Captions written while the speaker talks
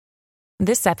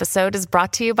This episode is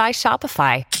brought to you by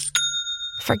Shopify.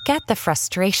 Forget the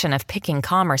frustration of picking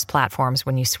commerce platforms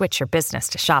when you switch your business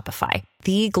to Shopify,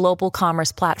 the global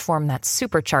commerce platform that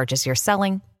supercharges your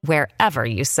selling wherever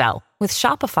you sell. With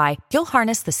Shopify, you'll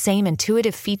harness the same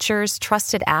intuitive features,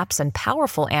 trusted apps, and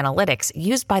powerful analytics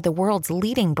used by the world's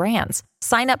leading brands.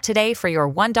 Sign up today for your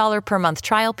 $1 per month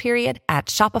trial period at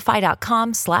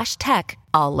shopify.com/tech,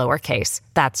 all lowercase.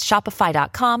 That's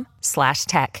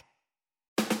shopify.com/tech.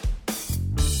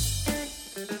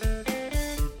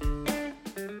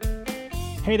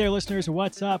 Hey there, listeners.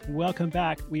 What's up? Welcome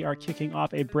back. We are kicking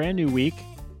off a brand new week.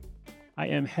 I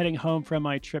am heading home from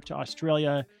my trip to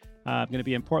Australia. I'm going to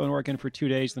be in Portland, Oregon for 2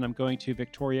 days. Then I'm going to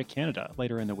Victoria, Canada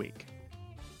later in the week.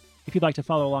 If you'd like to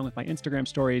follow along with my Instagram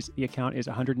stories, the account is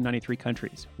 193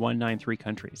 countries, 193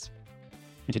 countries.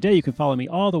 And today you can follow me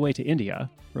all the way to India,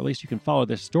 or at least you can follow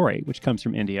this story, which comes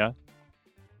from India.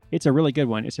 It's a really good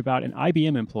one. It's about an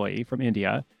IBM employee from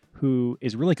India who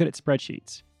is really good at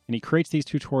spreadsheets. And he creates these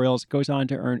tutorials, goes on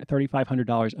to earn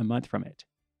 $3,500 a month from it.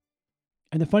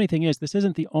 And the funny thing is, this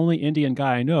isn't the only Indian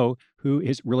guy I know who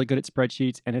is really good at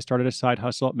spreadsheets and has started a side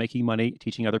hustle making money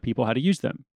teaching other people how to use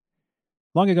them.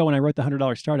 Long ago, when I wrote the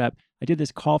 $100 Startup, I did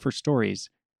this call for stories.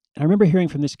 And I remember hearing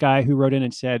from this guy who wrote in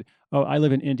and said, "Oh, I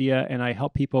live in India and I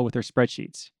help people with their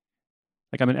spreadsheets.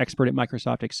 Like I'm an expert at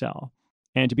Microsoft Excel."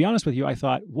 And to be honest with you, I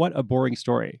thought, what a boring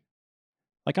story.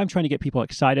 Like I'm trying to get people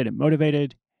excited and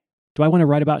motivated. Do I want to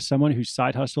write about someone whose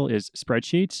side hustle is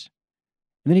spreadsheets?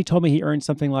 And then he told me he earned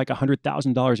something like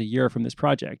 $100,000 a year from this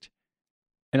project.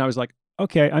 And I was like,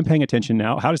 okay, I'm paying attention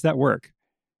now. How does that work?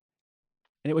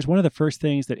 And it was one of the first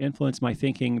things that influenced my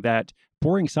thinking that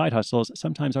boring side hustles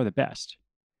sometimes are the best.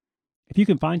 If you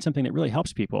can find something that really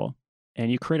helps people and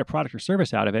you create a product or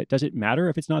service out of it, does it matter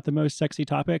if it's not the most sexy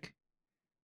topic?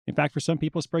 In fact, for some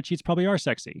people, spreadsheets probably are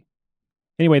sexy.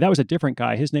 Anyway, that was a different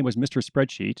guy. His name was Mr.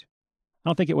 Spreadsheet. I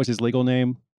don't think it was his legal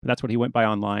name, but that's what he went by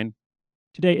online.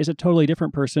 Today is a totally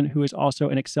different person who is also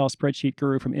an Excel spreadsheet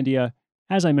guru from India.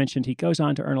 As I mentioned, he goes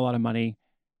on to earn a lot of money,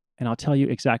 and I'll tell you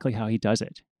exactly how he does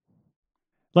it.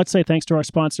 Let's say thanks to our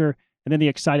sponsor, and then the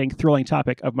exciting, thrilling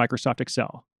topic of Microsoft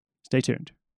Excel. Stay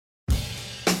tuned.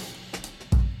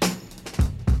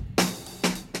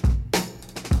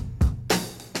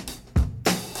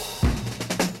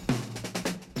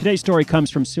 Today's story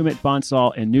comes from Sumit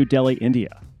Bansal in New Delhi,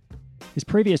 India. His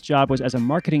previous job was as a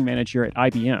marketing manager at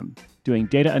IBM, doing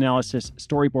data analysis,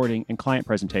 storyboarding, and client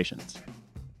presentations.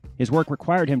 His work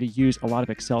required him to use a lot of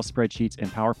Excel spreadsheets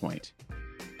and PowerPoint.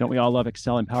 Don't we all love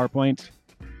Excel and PowerPoint?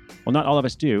 Well, not all of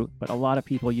us do, but a lot of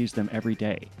people use them every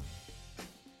day.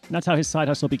 And that's how his side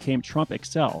hustle became Trump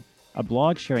Excel, a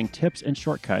blog sharing tips and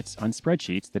shortcuts on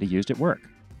spreadsheets that he used at work.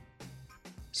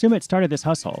 Sumit started this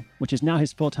hustle, which is now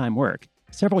his full-time work,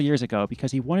 several years ago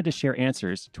because he wanted to share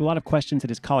answers to a lot of questions that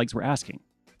his colleagues were asking.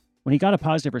 When he got a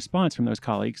positive response from those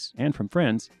colleagues and from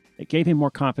friends, it gave him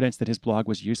more confidence that his blog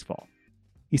was useful.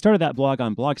 He started that blog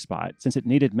on Blogspot since it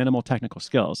needed minimal technical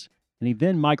skills, and he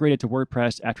then migrated to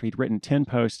WordPress after he'd written 10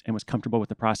 posts and was comfortable with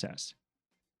the process.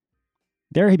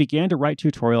 There he began to write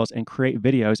tutorials and create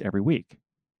videos every week.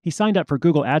 He signed up for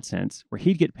Google AdSense, where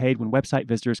he'd get paid when website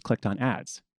visitors clicked on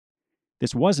ads.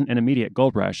 This wasn't an immediate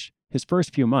gold rush. His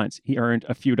first few months, he earned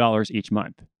a few dollars each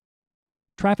month.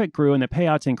 Traffic grew and the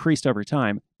payouts increased over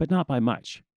time, but not by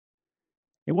much.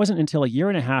 It wasn't until a year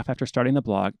and a half after starting the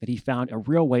blog that he found a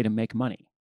real way to make money.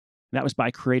 And that was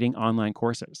by creating online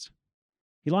courses.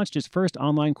 He launched his first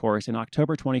online course in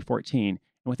October 2014,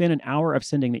 and within an hour of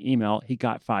sending the email, he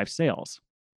got 5 sales.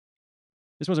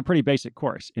 This was a pretty basic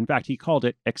course. In fact, he called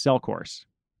it Excel Course.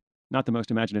 Not the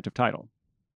most imaginative title.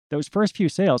 Those first few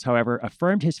sales, however,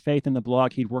 affirmed his faith in the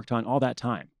blog he'd worked on all that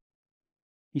time.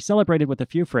 He celebrated with a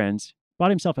few friends, bought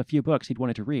himself a few books he'd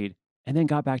wanted to read, and then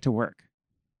got back to work.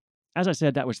 As I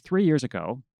said, that was 3 years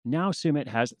ago. Now Sumit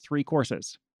has 3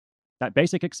 courses. That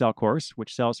basic Excel course,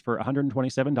 which sells for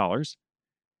 $127,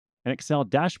 an Excel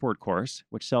dashboard course,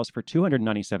 which sells for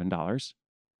 $297,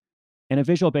 and a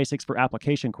Visual Basics for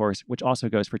Application course, which also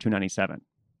goes for $297.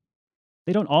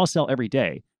 They don't all sell every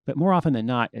day, but more often than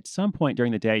not, at some point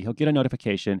during the day, he'll get a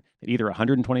notification that either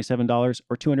 $127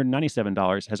 or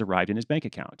 $297 has arrived in his bank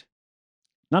account.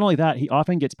 Not only that, he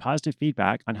often gets positive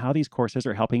feedback on how these courses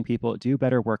are helping people do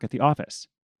better work at the office.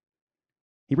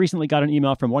 He recently got an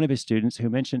email from one of his students who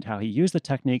mentioned how he used the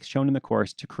techniques shown in the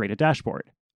course to create a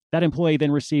dashboard. That employee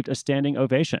then received a standing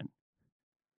ovation.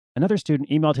 Another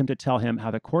student emailed him to tell him how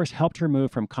the course helped her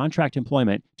move from contract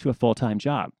employment to a full-time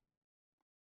job.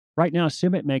 Right now,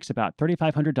 Sumit makes about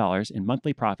 $3,500 in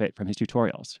monthly profit from his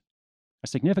tutorials, a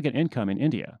significant income in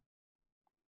India.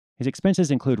 His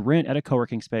expenses include rent at a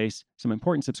co-working space, some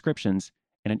important subscriptions,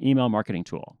 and an email marketing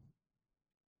tool.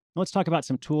 Now let's talk about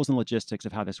some tools and logistics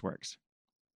of how this works.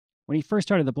 When he first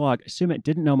started the blog, Sumit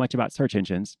didn't know much about search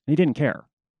engines, and he didn't care.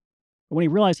 But when he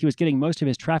realized he was getting most of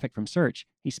his traffic from search,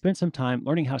 he spent some time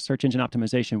learning how search engine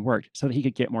optimization worked so that he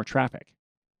could get more traffic.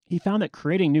 He found that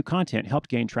creating new content helped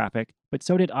gain traffic, but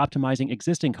so did optimizing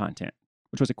existing content,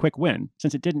 which was a quick win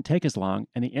since it didn't take as long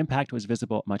and the impact was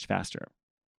visible much faster.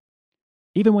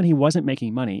 Even when he wasn't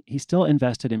making money, he still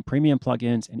invested in premium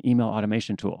plugins and email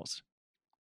automation tools.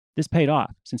 This paid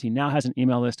off since he now has an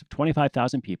email list of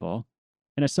 25,000 people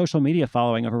and a social media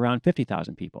following of around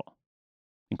 50,000 people,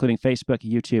 including Facebook,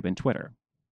 YouTube, and Twitter.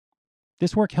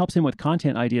 This work helps him with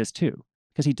content ideas too,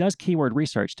 because he does keyword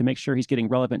research to make sure he's getting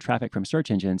relevant traffic from search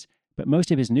engines, but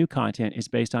most of his new content is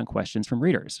based on questions from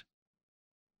readers.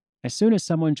 As soon as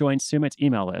someone joins Sumit's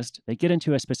email list, they get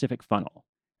into a specific funnel,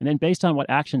 and then based on what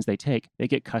actions they take, they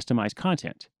get customized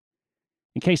content.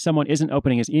 In case someone isn't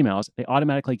opening his emails, they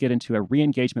automatically get into a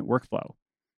re-engagement workflow,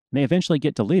 and they eventually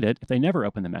get deleted if they never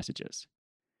open the messages.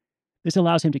 This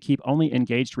allows him to keep only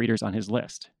engaged readers on his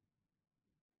list.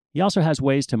 He also has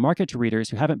ways to market to readers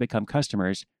who haven't become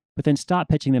customers, but then stop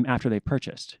pitching them after they've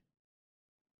purchased.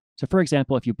 So for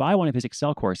example, if you buy one of his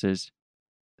Excel courses,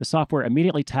 the software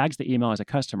immediately tags the email as a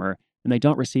customer, and they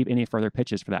don't receive any further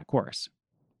pitches for that course.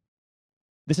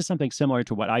 This is something similar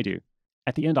to what I do.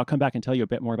 At the end, I'll come back and tell you a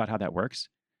bit more about how that works,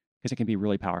 because it can be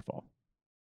really powerful.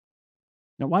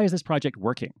 Now, why is this project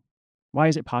working? Why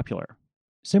is it popular?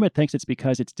 Sumit thinks it's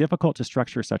because it's difficult to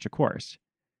structure such a course.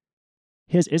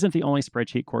 His isn't the only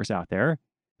spreadsheet course out there,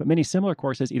 but many similar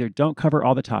courses either don't cover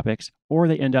all the topics or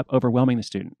they end up overwhelming the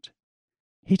student.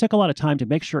 He took a lot of time to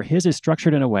make sure his is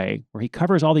structured in a way where he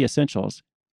covers all the essentials,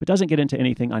 but doesn't get into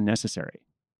anything unnecessary.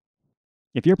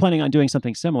 If you're planning on doing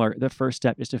something similar, the first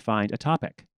step is to find a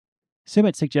topic.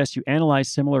 Sumit suggests you analyze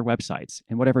similar websites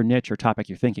in whatever niche or topic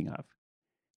you're thinking of.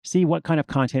 See what kind of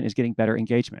content is getting better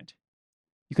engagement.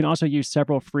 You can also use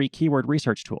several free keyword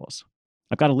research tools.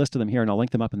 I've got a list of them here and I'll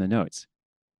link them up in the notes.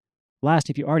 Last,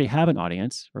 if you already have an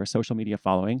audience or a social media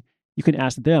following, you can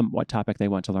ask them what topic they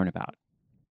want to learn about.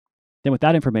 Then with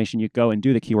that information, you go and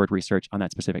do the keyword research on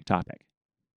that specific topic.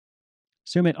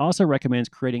 Sumit also recommends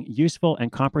creating useful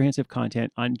and comprehensive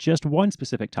content on just one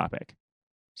specific topic.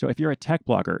 So if you're a tech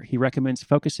blogger, he recommends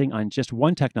focusing on just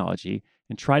one technology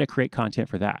and try to create content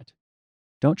for that.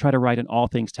 Don't try to write an all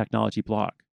things technology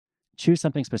blog. Choose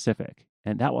something specific,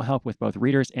 and that will help with both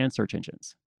readers and search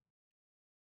engines.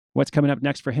 What's coming up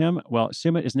next for him? Well,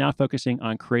 Sumit is now focusing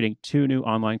on creating 2 new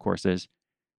online courses.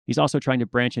 He's also trying to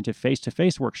branch into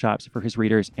face-to-face workshops for his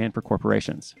readers and for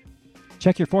corporations.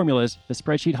 Check your formulas. The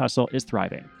spreadsheet hustle is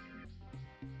thriving.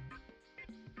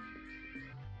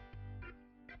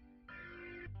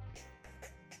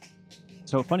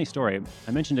 So, funny story.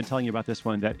 I mentioned in telling you about this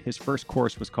one that his first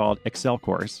course was called Excel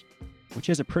Course, which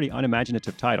is a pretty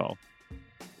unimaginative title.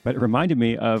 But it reminded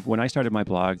me of when I started my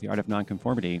blog, The Art of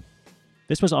Nonconformity.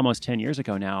 This was almost 10 years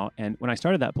ago now, and when I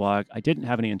started that blog, I didn't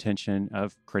have any intention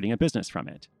of creating a business from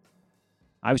it.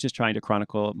 I was just trying to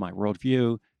chronicle my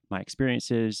worldview, my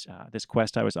experiences, this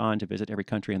quest I was on to visit every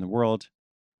country in the world.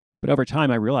 But over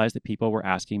time, I realized that people were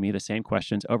asking me the same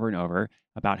questions over and over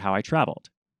about how I traveled.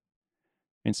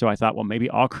 And so I thought, well, maybe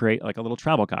I'll create like a little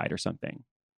travel guide or something.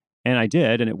 And I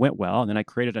did, and it went well. And then I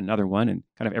created another one and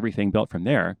kind of everything built from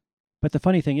there. But the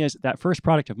funny thing is, that first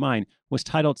product of mine was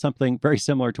titled something very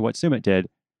similar to what Sumit did.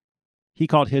 He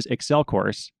called his Excel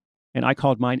course, and I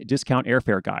called mine Discount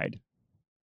Airfare Guide,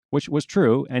 which was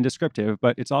true and descriptive,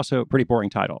 but it's also a pretty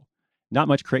boring title. Not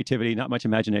much creativity, not much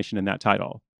imagination in that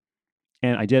title.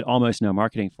 And I did almost no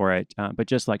marketing for it, but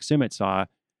just like Sumit saw,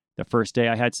 the first day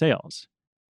I had sales.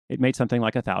 It made something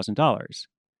like $1,000.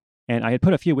 And I had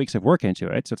put a few weeks of work into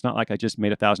it, so it's not like I just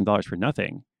made $1,000 for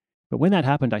nothing. But when that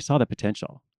happened, I saw the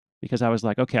potential because I was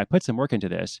like, okay, I put some work into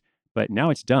this, but now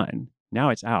it's done. Now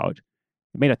it's out.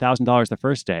 It made $1,000 the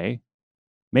first day.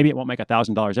 Maybe it won't make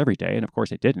 $1,000 every day, and of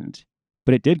course it didn't.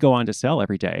 But it did go on to sell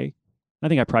every day. I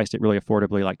think I priced it really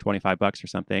affordably, like $25 or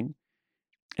something.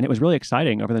 And it was really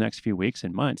exciting over the next few weeks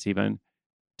and months even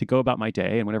to go about my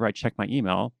day. And whenever I checked my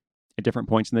email, at different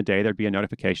points in the day, there'd be a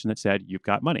notification that said, you've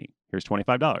got money. Here's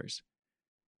 $25.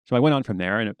 So I went on from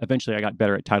there, and eventually I got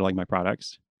better at titling my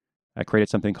products. I created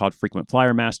something called Frequent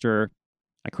Flyer Master.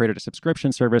 I created a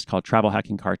subscription service called Travel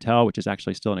Hacking Cartel, which is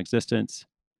actually still in existence.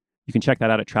 You can check that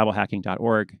out at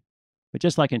travelhacking.org. But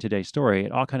just like in today's story,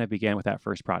 it all kind of began with that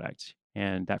first product.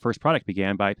 And that first product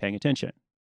began by paying attention.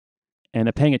 And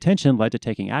the paying attention led to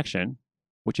taking action,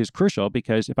 which is crucial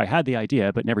because if I had the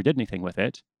idea but never did anything with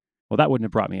it, well, that wouldn't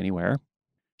have brought me anywhere.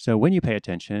 So when you pay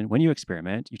attention, when you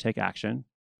experiment, you take action.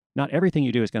 Not everything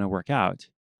you do is going to work out,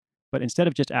 But instead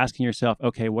of just asking yourself,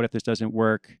 okay, what if this doesn't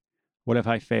work? What if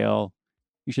I fail?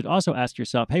 You should also ask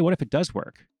yourself, hey, what if it does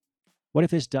work? What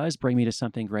if this does bring me to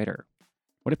something greater?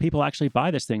 What if people actually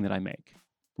buy this thing that I make?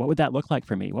 What would that look like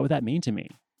for me? What would that mean to me?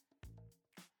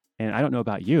 And I don't know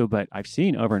about you, but I've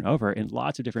seen over and over in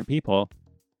lots of different people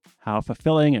how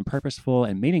fulfilling and purposeful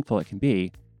and meaningful it can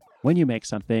be when you make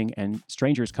something and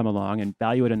strangers come along and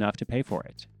value it enough to pay for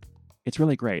it. It's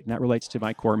really great. And that relates to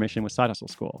my core mission with Side Hustle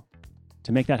School,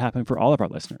 to make that happen for all of our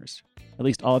listeners, at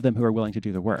least all of them who are willing to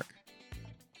do the work.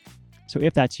 So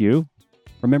if that's you,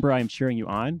 remember I am cheering you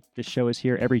on. This show is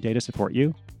here every day to support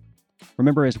you.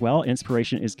 Remember as well,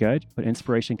 inspiration is good, but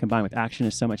inspiration combined with action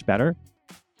is so much better.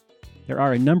 There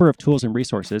are a number of tools and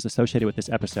resources associated with this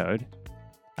episode.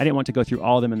 I didn't want to go through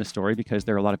all of them in the story because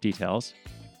there are a lot of details.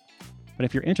 But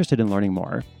if you're interested in learning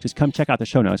more, just come check out the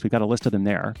show notes. We've got a list of them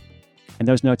there. And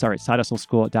those notes are at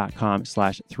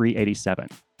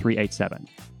sidehustleschool.com/387.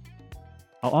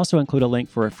 I'll also include a link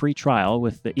for a free trial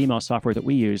with the email software that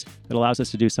we use that allows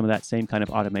us to do some of that same kind of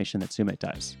automation that Sumit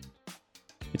does.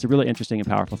 It's a really interesting and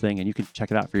powerful thing, and you can check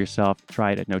it out for yourself,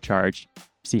 try it at no charge,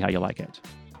 see how you like it.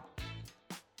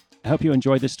 I hope you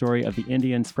enjoyed this story of the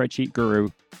Indian spreadsheet guru.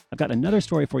 I've got another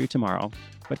story for you tomorrow,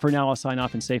 but for now I'll sign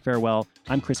off and say farewell.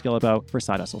 I'm Chris Guillebeau for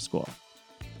Side Hustle School.